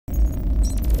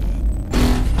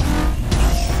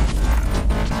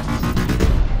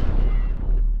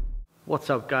What's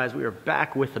up, guys? We are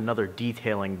back with another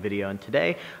detailing video, and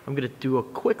today I'm going to do a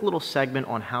quick little segment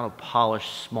on how to polish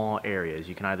small areas.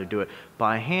 You can either do it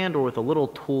by hand or with a little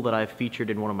tool that I've featured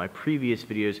in one of my previous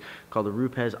videos called the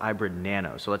Rupes Hybrid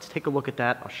Nano. So let's take a look at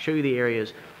that. I'll show you the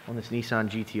areas on this Nissan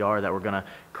GTR that we're going to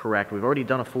correct. We've already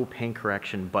done a full paint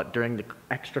correction, but during the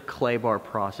extra clay bar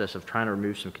process of trying to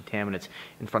remove some contaminants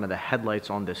in front of the headlights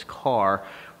on this car,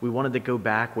 we wanted to go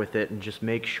back with it and just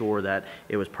make sure that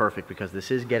it was perfect, because this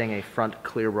is getting a front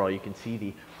clear bar. You can see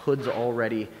the hood's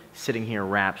already sitting here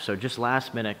wrapped. So just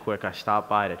last minute quick, I stopped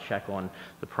by to check on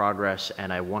the progress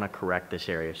and I want to correct this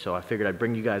area. So I figured I'd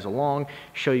bring you guys along,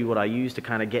 show you what I use to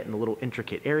kind of get in the little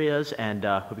intricate areas, and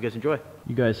hope you guys enjoy.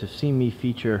 You guys have seen me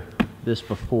feature this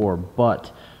before,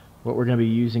 but what we're going to be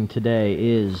using today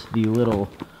is the little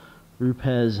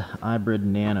Rupes Hybrid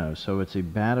Nano. So it's a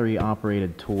battery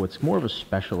operated tool. It's more of a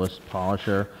specialist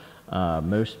polisher.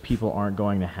 Most people aren't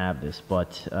going to have this,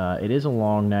 but it is a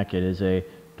long neck. It is a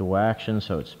dual action,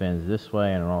 so it spins this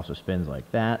way and it also spins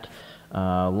like that.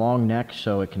 Long neck,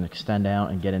 so it can extend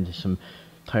out and get into some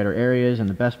tighter areas, and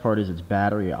the best part is it's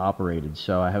battery operated.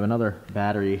 So I have another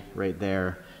battery right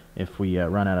there if we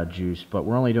run out of juice, but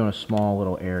we're only doing a small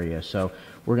little area. So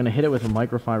we're going to hit it with a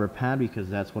microfiber pad because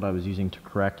that's what I was using to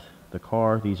correct the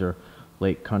car. These are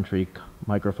Lake Country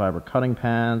microfiber cutting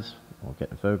pads. We'll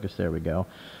get in focus, there we go.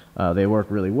 They work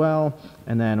really well.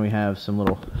 And then we have some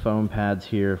little foam pads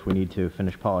here if we need to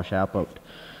finish polish out. But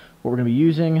what we're going to be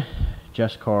using,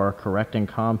 Jescar correcting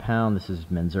compound. This is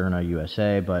Menzerna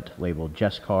USA, but labeled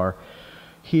Jescar.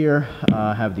 Here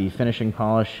have the finishing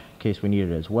polish in case we need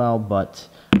it as well, but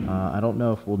I don't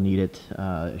know if we'll need it.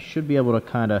 Should be able to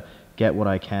kind of get what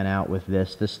I can out with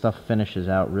this. This stuff finishes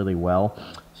out really well.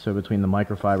 So between the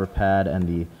microfiber pad and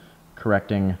the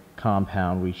correcting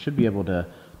compound, we should be able to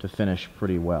finish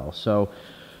pretty well. So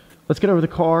let's get over the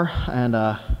car and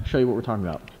show you what we're talking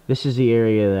about. This is the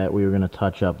area that we were going to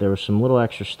touch up. There was some little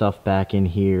extra stuff back in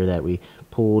here that we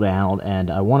pulled out, and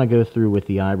I want to go through with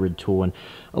the hybrid tool. And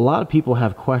a lot of people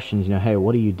have questions, hey,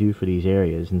 what do you do for these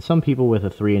areas? And some people with a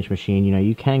 3-inch machine,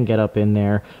 you can get up in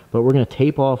there, but we're going to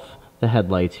tape off the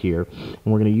headlights here, and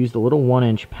we're going to use the little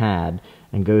 1-inch pad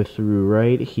and go through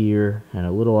right here and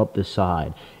a little up the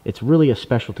side. It's really a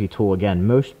specialty tool. Again,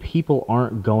 most people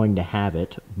aren't going to have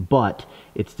it, but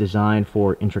it's designed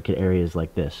for intricate areas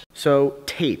like this. So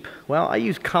tape, well, I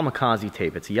use Kamikaze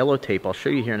tape. It's yellow tape. I'll show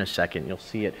you here in a second. You'll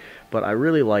see it, but I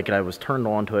really like it. I was turned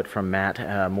on to it from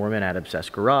Matt Mormon at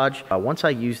Obsessed Garage. Once I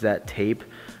used that tape,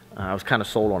 I was kind of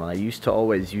sold on it. I used to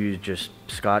always use just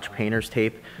Scotch painter's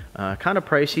tape. Kind of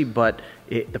pricey, but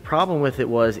the problem with it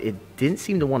was it didn't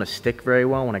seem to want to stick very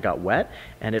well when it got wet,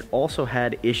 and it also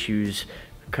had issues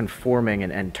conforming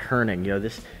and turning.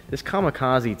 This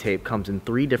Kamikaze tape comes in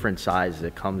 3 different sizes.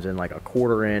 It comes in like a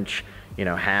 1/4 inch,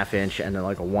 1/2 inch, and then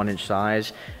like a 1-inch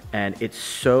size, and it's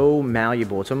so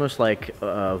malleable. It's almost like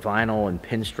vinyl and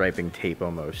pinstriping tape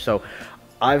almost. So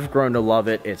I've grown to love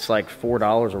it. It's like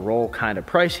 $4 a roll, kind of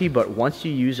pricey, but once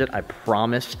you use it, I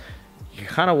promise you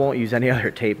kind of won't use any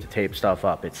other tape to tape stuff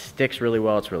up. It sticks really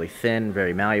well. It's really thin,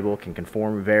 very malleable, can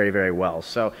conform very, very well.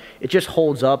 So it just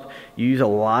holds up. You use a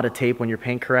lot of tape when you're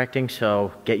paint correcting,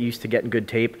 so get used to getting good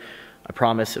tape. I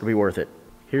promise it'll be worth it.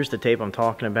 Here's the tape I'm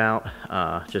talking about.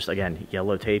 Just again,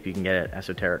 yellow tape. You can get it at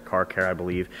Esoteric Car Care, I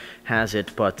believe, has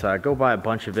it, but go buy a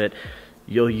bunch of it.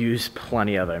 You'll use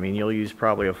plenty of it. I mean, you'll use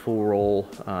probably a full roll,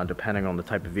 depending on the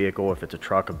type of vehicle. If it's a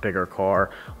truck, a bigger car,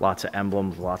 lots of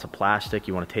emblems, lots of plastic,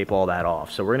 you want to tape all that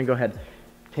off. So we're going to go ahead,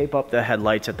 tape up the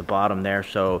headlights at the bottom there.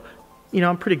 So,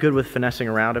 I'm pretty good with finessing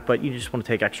around it, but you just want to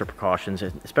take extra precautions,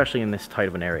 especially in this tight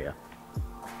of an area.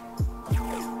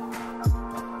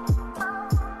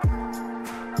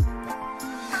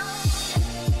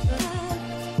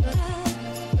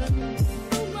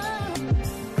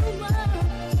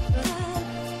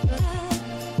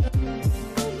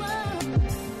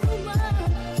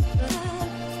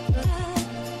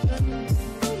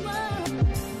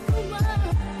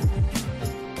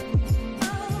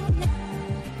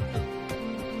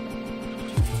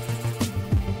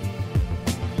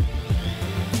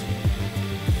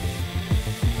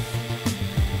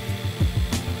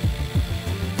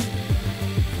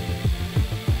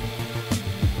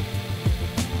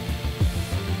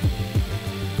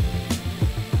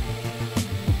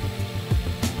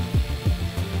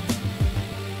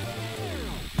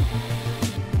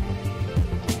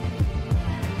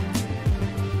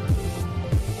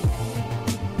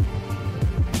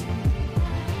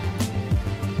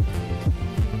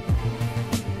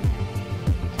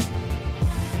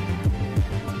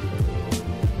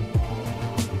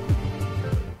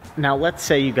 Now let's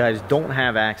say you guys don't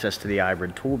have access to the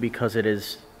hybrid tool because it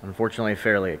is unfortunately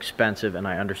fairly expensive, and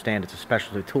I understand it's a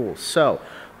specialty tool. So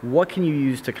what can you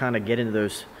use to kind of get into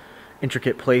those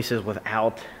intricate places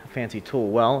without a fancy tool?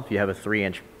 Well, if you have a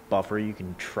 3-inch buffer, you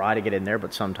can try to get in there,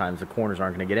 but sometimes the corners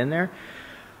aren't going to get in there.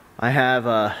 I have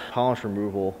a polish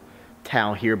removal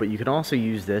towel here, but you can also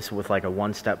use this with like a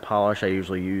one-step polish. I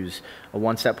usually use a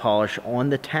one-step polish on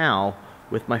the towel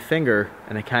with my finger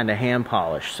and a kind of hand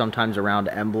polish, sometimes around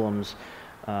emblems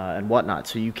and whatnot.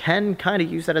 So you can kind of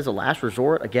use that as a last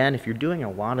resort. Again, if you're doing a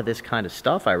lot of this kind of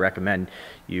stuff, I recommend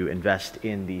you invest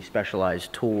in the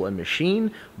specialized tool and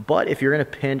machine. But if you're in a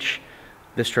pinch,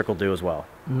 this trick will do as well.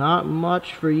 Not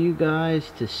much for you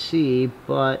guys to see,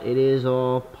 but it is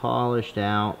all polished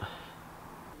out.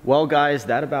 Well guys,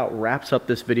 that about wraps up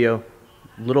this video.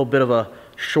 A little bit of a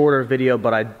shorter video,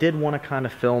 but I did want to kind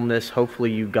of film this.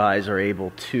 Hopefully you guys are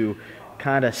able to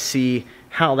kind of see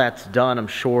how that's done. I'm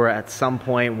sure at some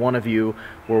point one of you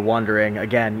were wondering.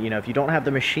 Again, you know, if you don't have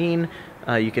the machine,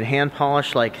 you can hand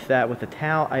polish like that with a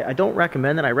towel. I don't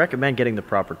recommend that. I recommend getting the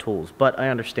proper tools, but I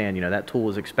understand, you know, that tool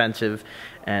is expensive,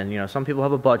 and you know, some people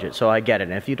have a budget, so I get it.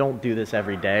 And if you don't do this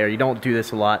every day, or you don't do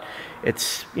this a lot,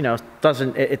 it's, you know,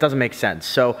 it doesn't make sense.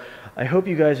 So I hope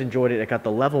you guys enjoyed it. I got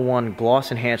the level 1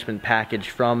 gloss enhancement package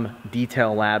from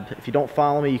Detail Lab. If you don't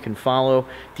follow me, you can follow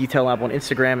Detail Lab on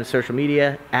Instagram and social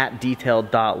media at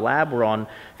detail.lab. We're on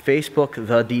Facebook,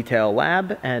 The Detail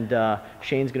Lab, and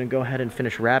Shane's gonna go ahead and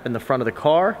finish wrapping the front of the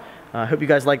car. I hope you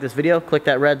guys like this video. Click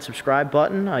that red subscribe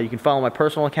button. You can follow my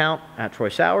personal account at Troy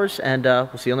Sowers, and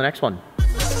we'll see you on the next one.